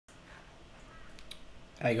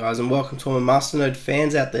Hey guys, and welcome to all my Masternode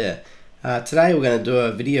fans out there. Today we're going to do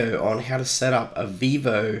a video on how to set up a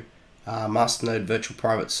Vivo Masternode virtual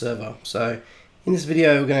private server. So in this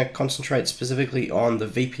video we're going to concentrate specifically on the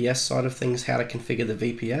VPS side of things, how to configure the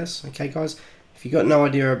VPS. Okay guys, if you've got no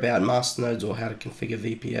idea about Masternodes or how to configure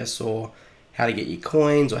VPS or how to get your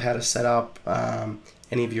coins or how to set up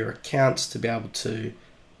any of your accounts to be able to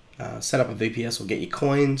set up a VPS or get your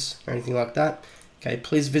coins or anything like that, okay,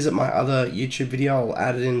 please visit my other YouTube video. I'll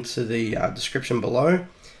add it into the description below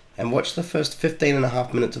and watch the first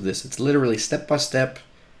 15.5 minutes of this. It's literally step by step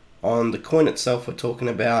on the coin itself. We're talking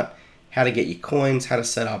about how to get your coins, how to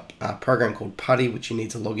set up a program called Putty, which you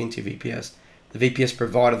need to log into your VPS, the VPS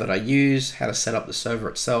provider that I use, how to set up the server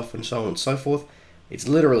itself, and so on and so forth. It's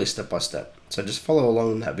literally step by step. So just follow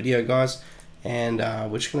along in that video, guys. And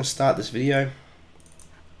we're just going to start this video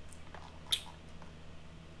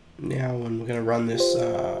now, and we're going to run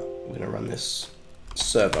this.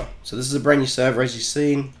 Server. So this is a brand new server, as you've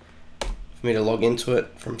seen. For me to log into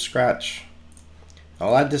it from scratch,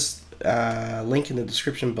 I'll add this link in the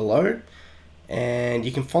description below, and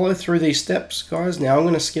you can follow through these steps, guys. Now I'm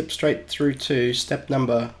going to skip straight through to step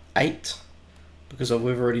number 8 because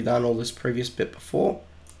we've already done all this previous bit before,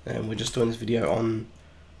 and we're just doing this video on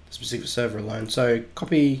the specific server alone. So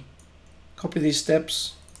copy these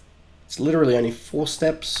steps. It's literally only 4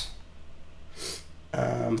 steps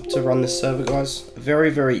to run this server, guys.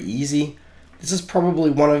 Very easy. This is probably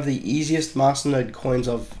one of the easiest Masternode coins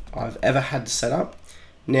I've ever had to set up.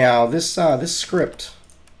 Now this script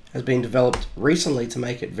has been developed recently to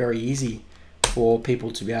make it very easy for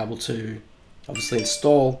people to be able to obviously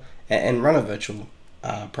install and run a virtual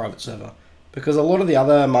private server, because a lot of the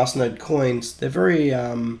other Masternode coins, they're very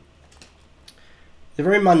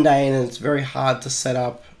mundane, and it's very hard to set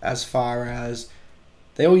up, as far as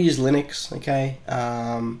they all use Linux, okay,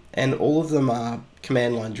 and all of them are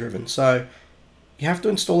command line driven. So you have to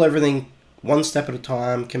install everything one step at a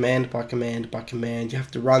time, command by command by command. You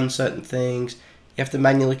have to run certain things, you have to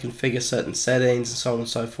manually configure certain settings, and so on and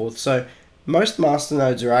so forth. So most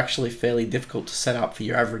Masternodes are actually fairly difficult to set up for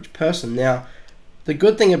your average person. Now, the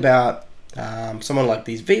good thing about someone like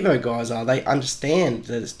these Vivo guys are they understand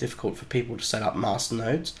that it's difficult for people to set up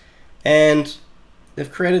Masternodes, and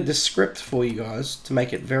they've created this script for you guys to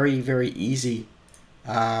make it very easy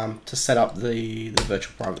to set up the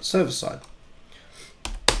virtual private server side.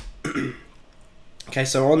 Okay,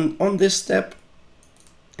 so on this step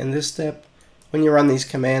and this step, when you run these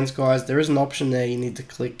commands, guys, there is an option there. You need to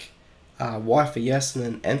click Y for yes and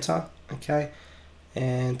then enter, okay,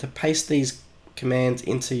 and to paste these commands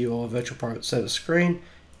into your virtual private server screen,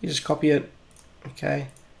 you just copy it, okay,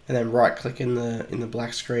 and then right click in the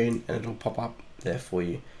black screen and it'll pop up there for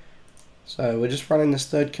you. So we're just running this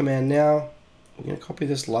third command now. We're going to copy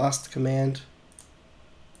this last command,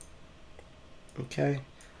 okay.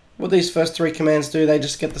 What these first 3 commands do, they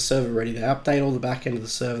just get the server ready. They update all the back end of the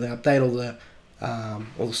server, they update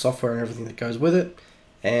all the software and everything that goes with it.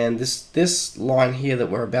 And this line here that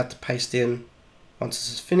we're about to paste in, once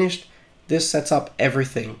this is finished, this sets up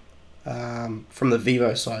everything from the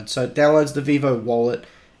Vivo side. So it downloads the Vivo wallet,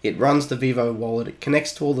 it runs the Vivo wallet, it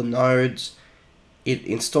connects to all the nodes, it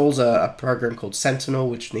installs a program called Sentinel,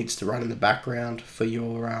 which needs to run in the background for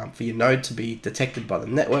your node to be detected by the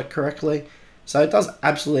network correctly. So it does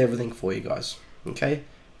absolutely everything for you guys. Okay,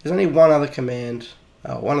 there's only one other command,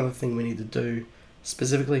 one other thing we need to do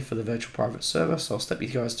specifically for the virtual private server. So I'll step you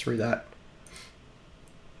guys through that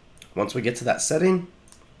once we get to that setting.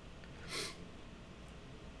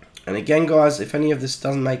 And again, guys, if any of this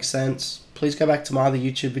doesn't make sense, please go back to my other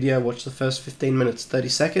YouTube video, watch the first 15 minutes, 30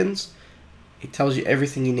 seconds. It tells you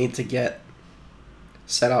everything you need to get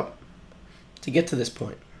set up to get to this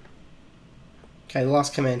point. Okay, the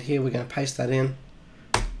last command here, we're going to paste that in,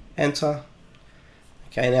 enter.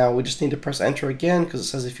 Okay, now we just need to press enter again, because it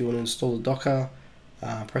says if you want to install the Docker,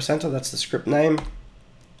 press enter, that's the script name.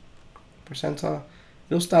 Press enter.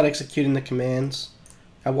 It'll start executing the commands.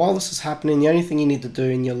 Now while this is happening, the only thing you need to do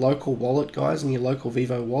in your local wallet, guys, in your local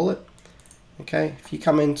Vivo wallet, okay, if you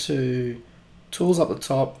come into tools up the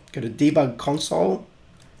top, go to debug console,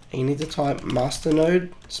 and you need to type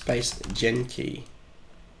Masternode space Genkey.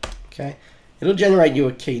 Okay, it'll generate you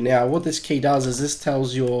a key. Now what this key does is this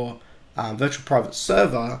tells your virtual private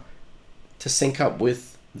server to sync up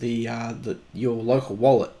with your local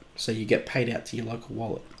wallet, so you get paid out to your local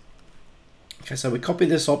wallet. Okay, so we copy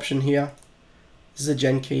this option here. This is a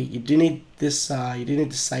Genkey. You do need this. You do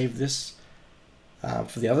need to save this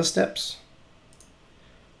for the other steps,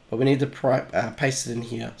 but we need to paste it in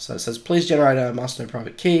here. So it says please generate a Masternode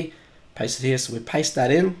private key. Paste it here. So we paste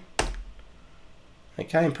that in.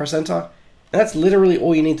 Okay, and press enter. And that's literally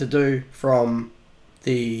all you need to do from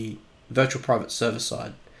the virtual private server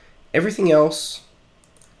side. Everything else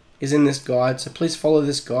is in this guide, so please follow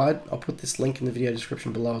this guide. I'll put this link in the video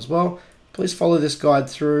description below as well. Please follow this guide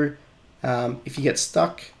through. If you get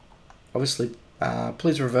stuck, obviously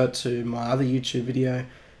please revert to my other YouTube video,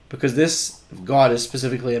 because this guide is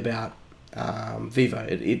specifically about Vivo.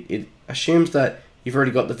 It assumes that you've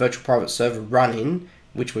already got the virtual private server running,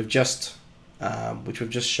 which we've just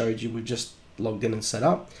showed you. We've just logged in and set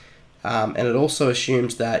up, and it also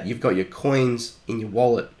assumes that you've got your coins in your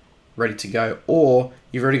wallet ready to go, or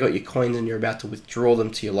you've already got your coins and you're about to withdraw them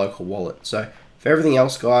to your local wallet. So for everything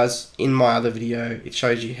else, guys, in my other video, it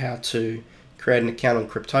shows you how to create an account on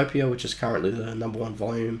Cryptopia, which is currently the #1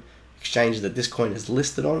 volume exchange that this coin is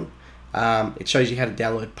listed on. It shows you how to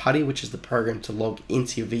download Putty, which is the program to log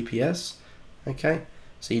into your VPS. Okay,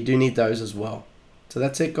 so you do need those as well. So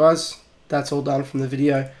that's it, guys. That's all done from the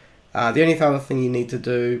video. The only other thing you need to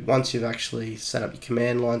do once you've actually set up your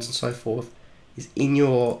command lines and so forth is in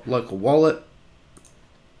your local wallet.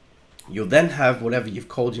 You'll then have whatever you've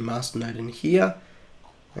called your Masternode in here.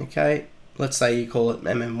 Okay, let's say you call it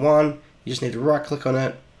MM1. You just need to right click on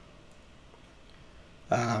it,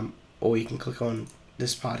 or you can click on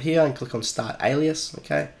this part here and click on Start Alias.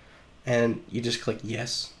 Okay, and you just click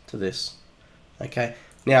yes to this. Okay,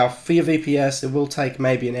 now for your VPS, it will take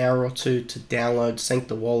maybe an hour or two to download, sync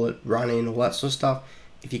the wallet, run in, all that sort of stuff.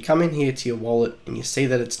 If you come in here to your wallet and you see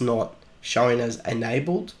that it's not showing as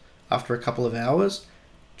enabled after a couple of hours,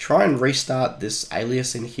 try and restart this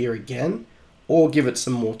alias in here again, or give it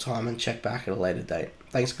some more time and check back at a later date.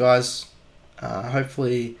 Thanks, guys.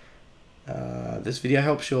 Hopefully this video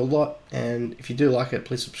helps you a lot, and if you do like it,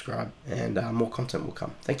 please subscribe, and more content will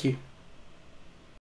come. Thank you.